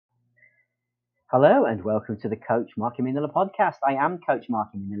Hello and welcome to the Coach Marky Manila podcast. I am Coach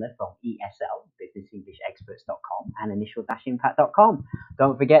Marky Manila from ESL, businessenglishexperts.com and initial-impact.com.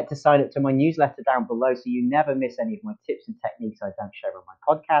 Don't forget to sign up to my newsletter down below so you never miss any of my tips and techniques I don't share on my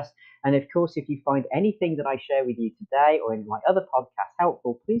podcast. And of course, if you find anything that I share with you today or in my other podcasts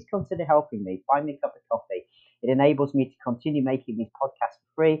helpful, please consider helping me. Buy me a cup of coffee. It enables me to continue making these podcasts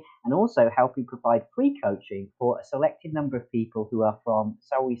for free and also helping provide free coaching for a selected number of people who are from,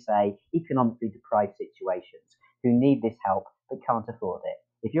 shall we say, economically deprived situations, who need this help but can't afford it.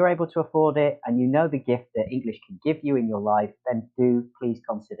 If you're able to afford it and you know the gift that English can give you in your life, then do please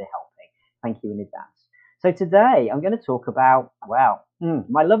consider helping. Thank you in advance. So today I'm going to talk about,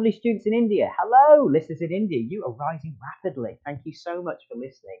 my lovely students in India. Hello, listeners in India. You are rising rapidly. Thank you so much for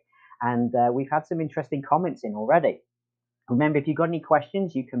listening. And we've had some interesting comments in already. Remember, if you've got any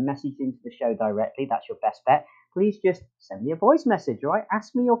questions, you can message into the show directly. That's your best bet. Please just send me a voice message, right?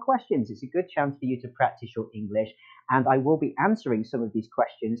 Ask me your questions. It's a good chance for you to practice your English. And I will be answering some of these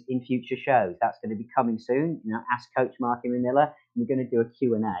questions in future shows. That's going to be coming soon. Ask Coach Marky Manila. We're going to do a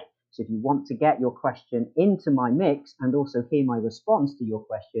Q&A. So if you want to get your question into my mix and also hear my response to your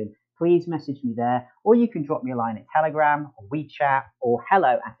question, please message me there. Or you can drop me a line at Telegram or WeChat or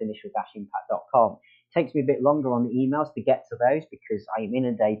hello@initial-impact.com. Takes me a bit longer on the emails to get to those because I am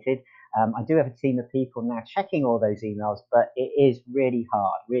inundated. I do have a team of people now checking all those emails, but it is really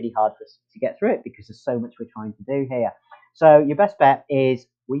hard for us to get through it because there's so much we're trying to do here. So your best bet is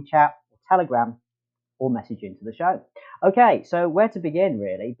WeChat or Telegram or message into the show. Okay, so where to begin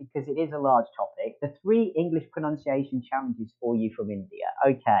really, because it is a large topic. The 3 English pronunciation challenges for you from India.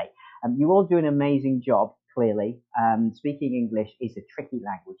 Okay, you all do an amazing job, clearly. Speaking English is a tricky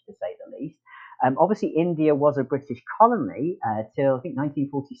language to say the least. Obviously, India was a British colony till I think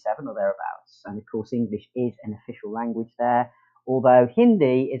 1947 or thereabouts, and of course, English is an official language there. Although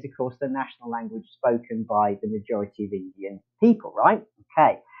Hindi is, of course, the national language spoken by the majority of Indian people, right?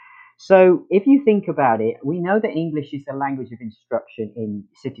 Okay. So if you think about it, we know that English is the language of instruction in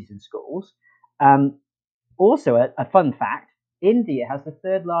cities and schools. Also, a fun fact, India has the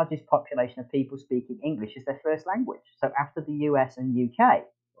 3rd largest population of people speaking English as their first language. So after the US and UK,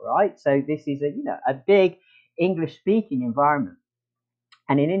 right? So this is a big English speaking environment.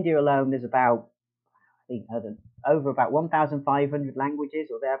 And in India alone, there's about, over about 1,500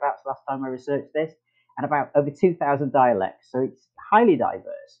 languages or thereabouts last time I researched this, and about over 2,000 dialects. So it's highly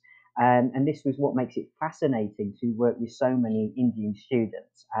diverse. And this was what makes it fascinating to work with so many Indian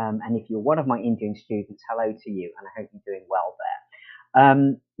students. And if you're one of my Indian students, hello to you, and I hope you're doing well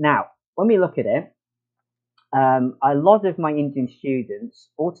there. Now, when we look at it, a lot of my Indian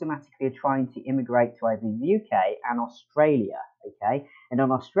students automatically are trying to immigrate to either the UK and Australia, okay? And in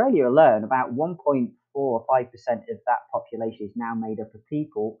Australia alone, about 1.4 or 5% of that population is now made up of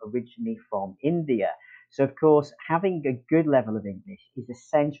people originally from India. So, of course, having a good level of English is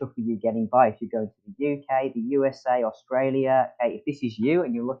essential for you getting by if you're going to the UK, the USA, Australia. Okay, if this is you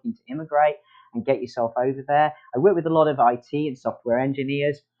and you're looking to immigrate and get yourself over there, I work with a lot of IT and software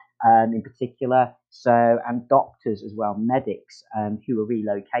engineers in particular, and doctors as well, medics who are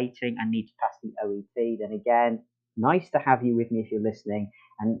relocating and need to pass the OET. Then again, nice to have you with me if you're listening,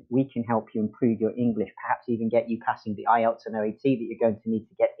 and we can help you improve your English, perhaps even get you passing the IELTS and OET that you're going to need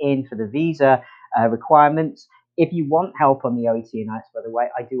to get in for the visa requirements. If you want help on the OET and IELTS, by the way,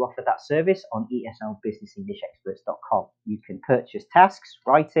 I do offer that service on eslbusinessenglishexperts.com. You can purchase tasks,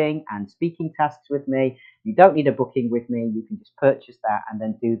 writing and speaking tasks with me. You don't need a booking with me. You can just purchase that and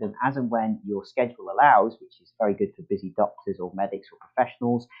then do them as and when your schedule allows, which is very good for busy doctors or medics or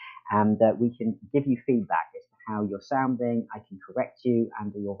professionals. And we can give you feedback as to how you're sounding. I can correct you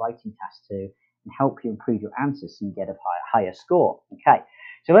and do your writing tasks too and help you improve your answers so you get a higher score. Okay.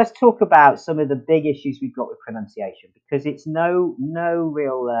 So let's talk about some of the big issues we've got with pronunciation, because it's no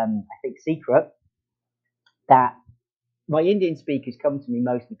real, secret that my Indian speakers come to me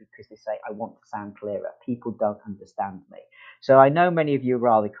mostly because they say, I want to sound clearer. People don't understand me. So I know many of you are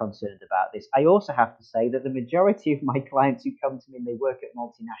rather concerned about this. I also have to say that the majority of my clients who come to me and they work at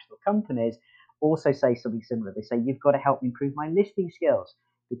multinational companies also say something similar. They say, you've got to help me improve my listening skills,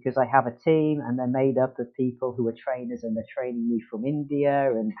 because I have a team and they're made up of people who are trainers and they're training me from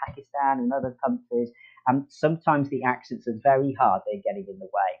India and Pakistan and other countries. And sometimes the accents are very hard. They're getting in the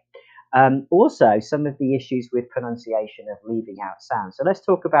way. Also, some of the issues with pronunciation of leaving out sounds. So let's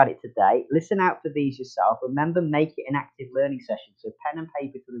talk about it today. Listen out for these yourself. Remember, make it an active learning session. So pen and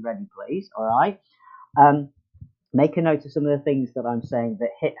paper to the ready, please. All right. Make a note of some of the things that I'm saying that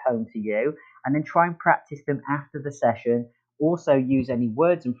hit home to you, and then try and practice them after the session. Also use any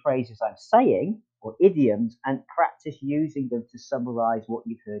words and phrases I'm saying or idioms and practice using them to summarize what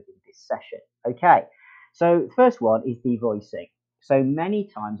you've heard in this session. Okay, so the first one is devoicing. So many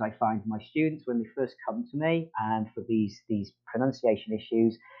times I find my students when they first come to me and for these pronunciation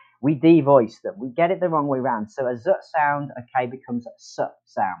issues, we devoice them. We get it the wrong way around. So a z sound, okay, becomes a s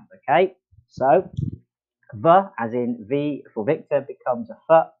sound, okay? So the, as in V for Victor, becomes a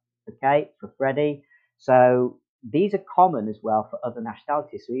f, okay, for Freddie. So these are common as well for other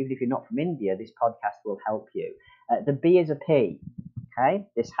nationalities. So even if you're not from India, this podcast will help you. The B is a P, okay?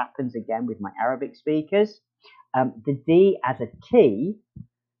 This happens again with my Arabic speakers. The D as a T,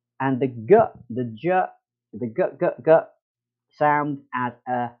 and the G, the J, the G sound as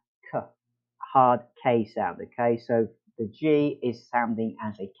a K, hard K sound, okay? So the G is sounding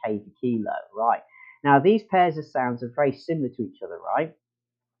as a K for kilo, right? Now, these pairs of sounds are very similar to each other, right?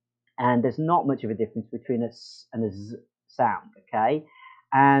 And there's not much of a difference between a S and a Z sound, okay?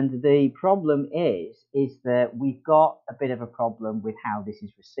 And the problem is that we've got a bit of a problem with how this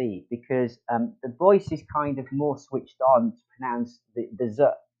is received because the voice is kind of more switched on to pronounce the Z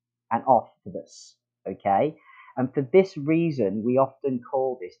and off to the S, okay? And for this reason, we often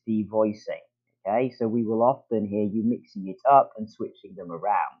call this devoicing, okay? So we will often hear you mixing it up and switching them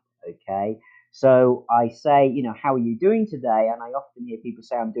around, okay? So I say, you know, how are you doing today? And I often hear people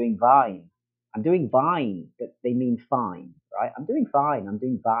say, I'm doing fine. I'm doing fine, but they mean fine, right? I'm doing fine. I'm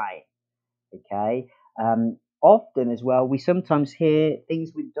doing fine. Okay. Often as well, we sometimes hear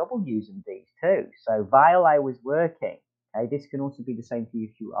things with W's and V's too. So while I was working, okay, this can also be the same for you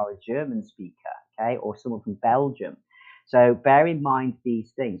if you are a German speaker, okay, or someone from Belgium. So bear in mind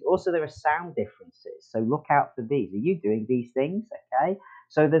these things. Also, there are sound differences. So look out for these. Are you doing these things? Okay.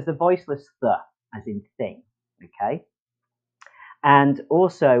 So there's the voiceless th, as in thing. Okay. And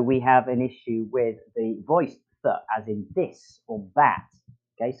also we have an issue with the voiced th, as in this or that.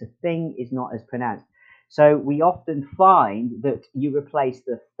 Okay. So thing is not as pronounced. So we often find that you replace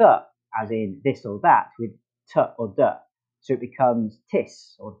the th, as in this or that, with t or d. So it becomes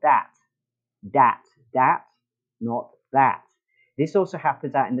tis or dat, not that. This also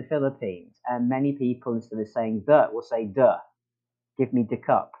happens out in the Philippines, and many people, instead of saying the, will say duh. Give me the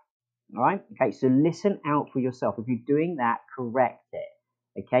cup. All right. Okay. So listen out for yourself. If you're doing that, correct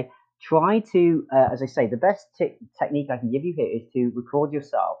it. Okay. Try to, as I say, the best technique I can give you here is to record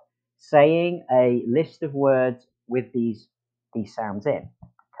yourself saying a list of words with these sounds in.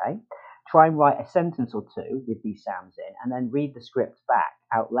 Okay. Try and write a sentence or two with these sounds in, and then read the script back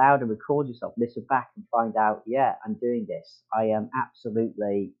out loud and record yourself. Listen back and find out, yeah, I'm doing this. I am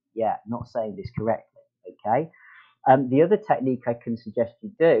absolutely, yeah, not saying this correctly. Okay. The other technique I can suggest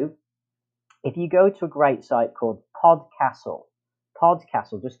you do, if you go to a great site called Podcastle,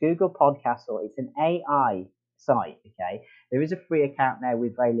 just Google Podcastle. It's an AI site, okay? There is a free account now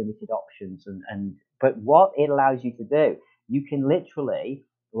with very limited options, but what it allows you to do, you can literally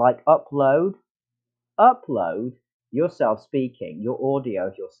like upload yourself speaking, your audio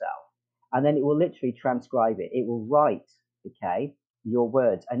of yourself, and then it will literally transcribe it. It will write, okay, your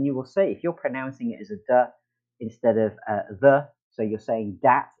words, and you will see if you're pronouncing it as a duh instead of the, so you're saying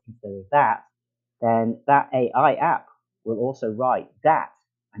dat instead of that, then that AI app will also write that,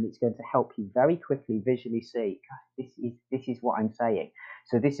 and it's going to help you very quickly visually see, this is what I'm saying.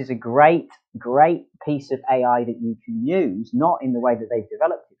 So this is a great piece of AI that you can use, not in the way that they've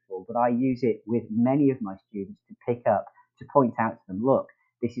developed it for, but I use it with many of my students to pick up, to point out to them, look,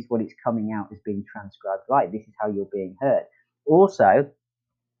 this is what it's coming out as being transcribed right. This is how you're being heard. Also,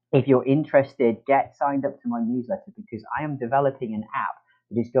 if you're interested, get signed up to my newsletter because I am developing an app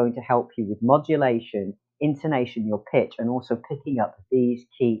that is going to help you with modulation, intonation, your pitch, and also picking up these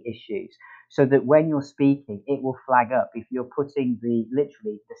key issues so that when you're speaking, it will flag up if you're putting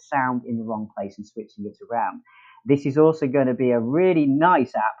literally the sound in the wrong place and switching it around. This is also going to be a really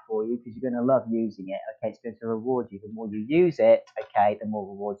nice app for you because you're going to love using it. Okay, it's going to reward you. The more you use it, okay, the more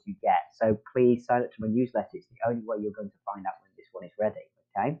rewards you get. So please sign up to my newsletter. It's the only way you're going to find out when this one is ready.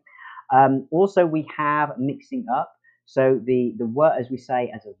 Okay. Also, we have mixing up. So the word, as we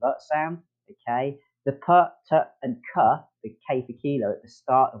say, as a vert sound. Okay. The p, t, and k, the k for kilo at the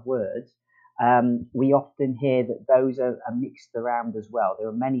start of words. We often hear that those are mixed around as well. There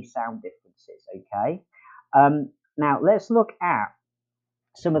are many sound differences. Okay. Now let's look at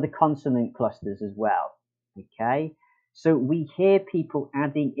some of the consonant clusters as well. Okay. So we hear people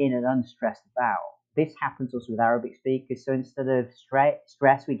adding in an unstressed vowel. This happens also with Arabic speakers. So instead of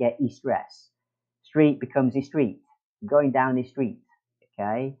stress, we get e-stress. Street becomes e-street. Going down the street.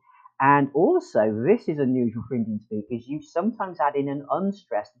 Okay. And also, this is unusual for Indian speakers. You sometimes add in an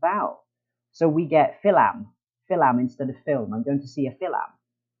unstressed vowel. So we get film instead of film. I'm going to see a film.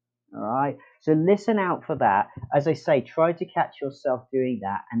 All right. So listen out for that. As I say, try to catch yourself doing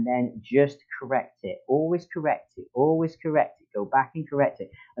that and then just correct it. Always correct it. Always correct it. Go back and correct it.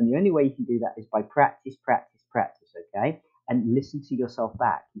 And the only way you can do that is by practice, practice, practice. Okay. And listen to yourself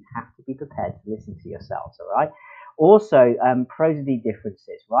back. You have to be prepared to listen to yourselves. All right. Also, prosody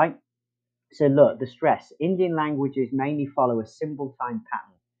differences. Right. So look, the stress. Indian languages mainly follow a symbol time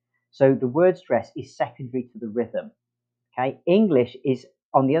pattern. So the word stress is secondary to the rhythm. Okay, English is,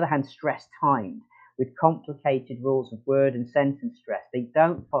 on the other hand, stress timed with complicated rules of word and sentence stress. They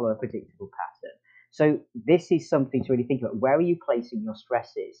don't follow a predictable pattern. So this is something to really think about. Where are you placing your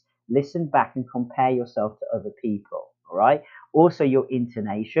stresses? Listen back and compare yourself to other people. All right. Also, your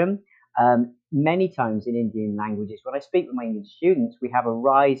intonation. Many times in Indian languages, when I speak with my Indian students, we have a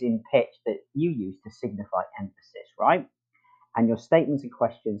rise in pitch that you use to signify emphasis, right? And your statements and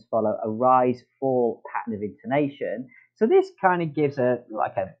questions follow a rise fall pattern of intonation. So this kind of gives a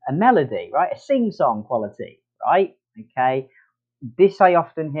melody, right? A sing-song quality, right? Okay. This I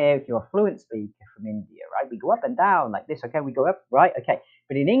often hear if you're a fluent speaker from India, right? We go up and down like this, okay? We go up, right? Okay.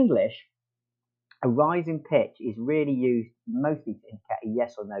 But in English, a rise in pitch is really used mostly to indicate a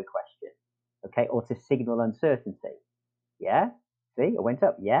yes or no question, okay? Or to signal uncertainty. Yeah? See, I went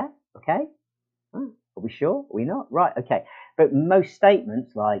up, yeah? Okay. Are we sure? Are we not? Right, okay. But most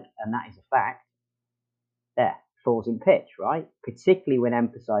statements like, and that is a fact, there, falls in pitch, right? Particularly when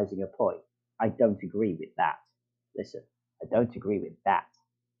emphasizing a point. I don't agree with that. Listen, I don't agree with that.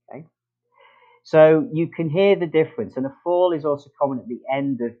 Okay. So you can hear the difference. And a fall is also common at the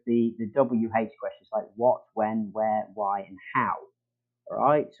end of the WH questions like what, when, where, why, and how. All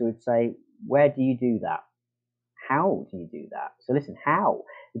right. So we'd say, where do you do that? How do you do that? So listen, how?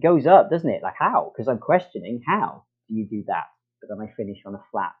 It goes up, doesn't it? Like how? Because I'm questioning how do you do that? But then I finish on a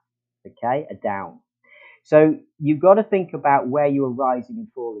flat, okay? A down. So you've got to think about where you are rising and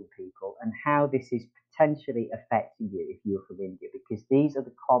falling, people, and how this is potentially affecting you if you're from India, because these are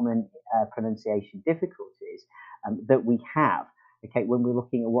the common pronunciation difficulties that we have, okay, when we're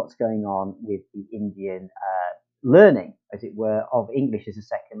looking at what's going on with the Indian learning, as it were, of English as a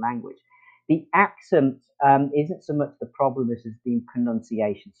second language. The accent isn't so much the problem as the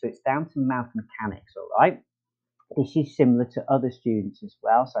pronunciation. So it's down to mouth mechanics, all right? This is similar to other students as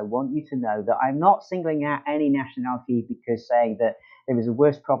well. So I want you to know that I'm not singling out any nationality because saying that there is a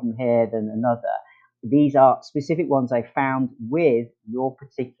worse problem here than another. These are specific ones I found with your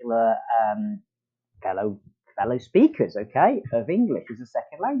particular fellow speakers, okay, of English as a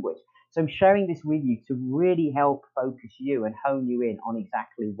second language. So I'm sharing this with you to really help focus you and hone you in on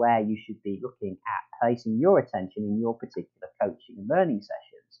exactly where you should be looking at placing your attention in your particular coaching and learning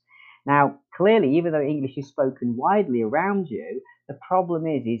sessions. Now, clearly, even though English is spoken widely around you, the problem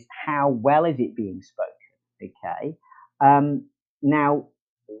is how well is it being spoken, okay? Now,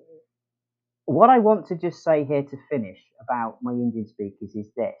 what I want to just say here to finish about my Indian speakers is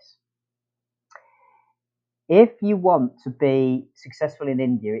this. If you want to be successful in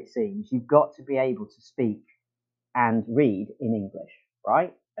India, it seems, you've got to be able to speak and read in English,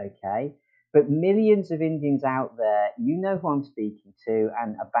 right? Okay. But millions of Indians out there, you know who I'm speaking to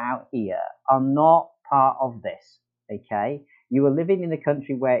and about here, are not part of this, okay? You are living in a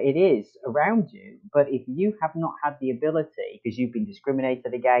country where it is around you, but if you have not had the ability, because you've been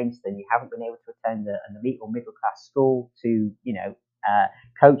discriminated against and you haven't been able to attend an elite or middle class school to,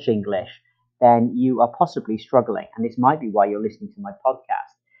 coach English, then you are possibly struggling. And this might be why you're listening to my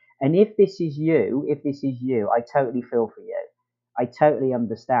podcast. And if this is you, I totally feel for you. I totally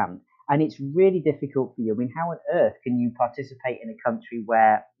understand. And it's really difficult for you. I mean, how on earth can you participate in a country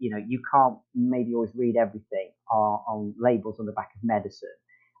where, you can't maybe always read everything on labels on the back of medicine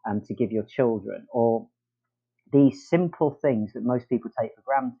to give your children, or these simple things that most people take for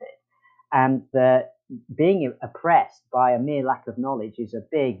granted? And that being oppressed by a mere lack of knowledge is a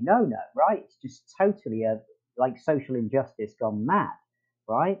big no-no, right? It's just totally like social injustice gone mad,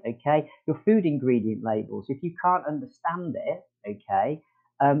 right? Okay, your food ingredient labels, if you can't understand it, okay,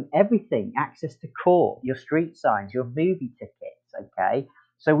 everything, access to court, your street signs, your movie tickets, okay.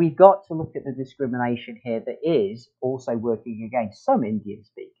 So we've got to look at the discrimination here that is also working against some Indian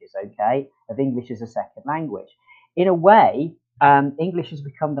speakers, okay, of English as a second language. In a way, English has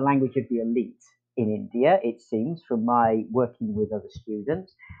become the language of the elite in India, it seems, from my working with other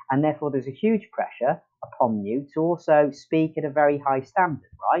students, and therefore there's a huge pressure upon you to also speak at a very high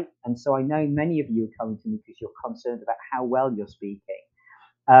standard, right? And so I know many of you are coming to me because you're concerned about how well you're speaking.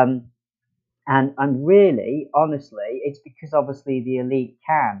 And really, honestly, it's because obviously the elite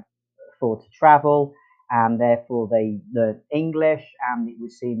can afford to travel, and therefore they learn English, and it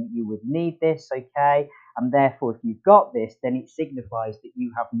would seem that you would need this, okay? And therefore, if you've got this, then it signifies that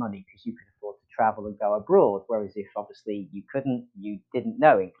you have money because you can afford to travel and go abroad. Whereas if obviously you couldn't, you didn't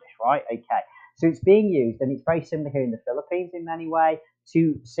know English, right? Okay. So it's being used, and it's very similar here in the Philippines in many ways,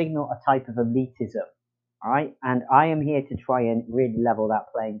 to signal a type of elitism, right? And I am here to try and really level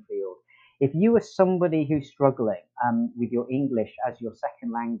that playing field. If you are somebody who's struggling with your English as your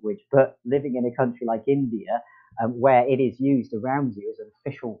second language, but living in a country like India, where it is used around you as an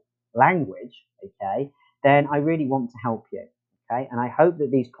official language, okay, then I really want to help you, okay? And I hope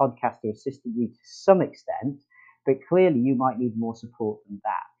that these podcasts are assisting you to some extent, but clearly you might need more support than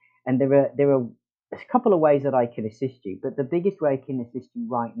that. And there are a couple of ways that I can assist you, but the biggest way I can assist you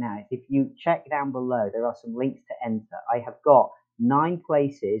right now is if you check down below, there are some links to enter. I have got 9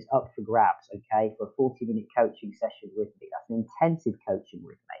 places up for grabs, okay, for a 40-minute coaching session with me. That's an intensive coaching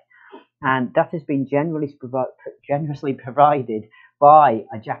with me. And that has been generously provided by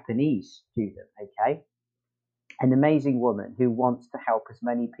a Japanese student, okay? An amazing woman who wants to help as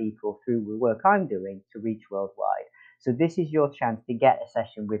many people through the work I'm doing to reach worldwide. So this is your chance to get a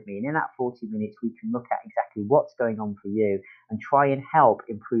session with me. And in that 40 minutes, we can look at exactly what's going on for you and try and help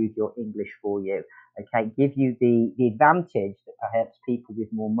improve your English for you. Okay, give you the advantage that perhaps people with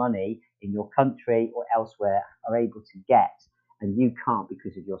more money in your country or elsewhere are able to get, and you can't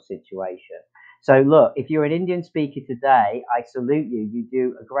because of your situation. So look, if you're an Indian speaker today, I salute you. You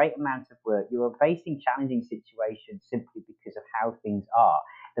do a great amount of work. You are facing challenging situations simply because of how things are.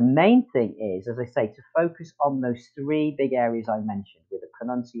 The main thing is, as I say, to focus on those 3 big areas I mentioned with the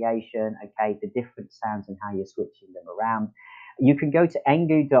pronunciation, okay, the different sounds and how you're switching them around. You can go to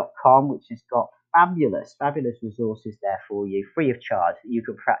engu.com, which has got fabulous resources there for you, free of charge. You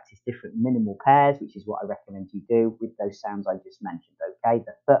can practice different minimal pairs, which is what I recommend you do with those sounds I just mentioned, okay?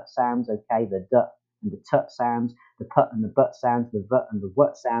 The th sounds, okay, the d and the tut sounds, the put and the but sounds, the vut and the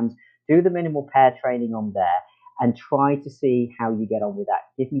what sounds. Do the minimal pair training on there and try to see how you get on with that.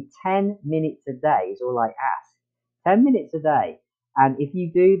 Give me 10 minutes a day is all I ask. 10 minutes a day. And if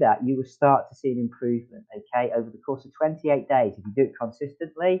you do that, you will start to see an improvement, okay, over the course of 28 days. If you do it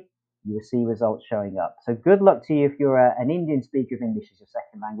consistently, you will see results showing up. So good luck to you if you're an Indian speaker of English as your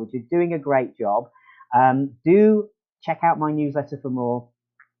second language. You're doing a great job. Do check out my newsletter for more.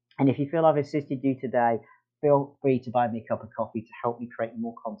 And if you feel I've assisted you today, feel free to buy me a cup of coffee to help me create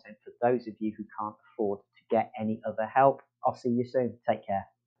more content for those of you who can't afford to get any other help. I'll see you soon. Take care.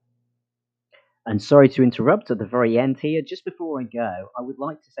 And sorry to interrupt at the very end here. Just before I go, I would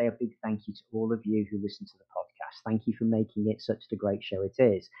like to say a big thank you to all of you who listen to the podcast. Thank you for making it such a great show it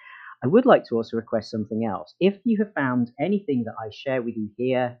is. I would like to also request something else. If you have found anything that I share with you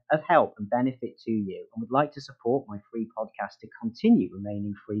here of help and benefit to you and would like to support my free podcast to continue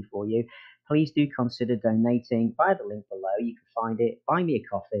remaining free for you, please do consider donating via the link below. You can find it, buy me a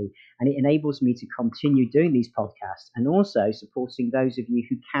coffee, and it enables me to continue doing these podcasts and also supporting those of you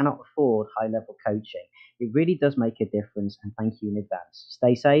who cannot afford high-level coaching. It really does make a difference, and thank you in advance.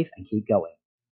 Stay safe and keep going.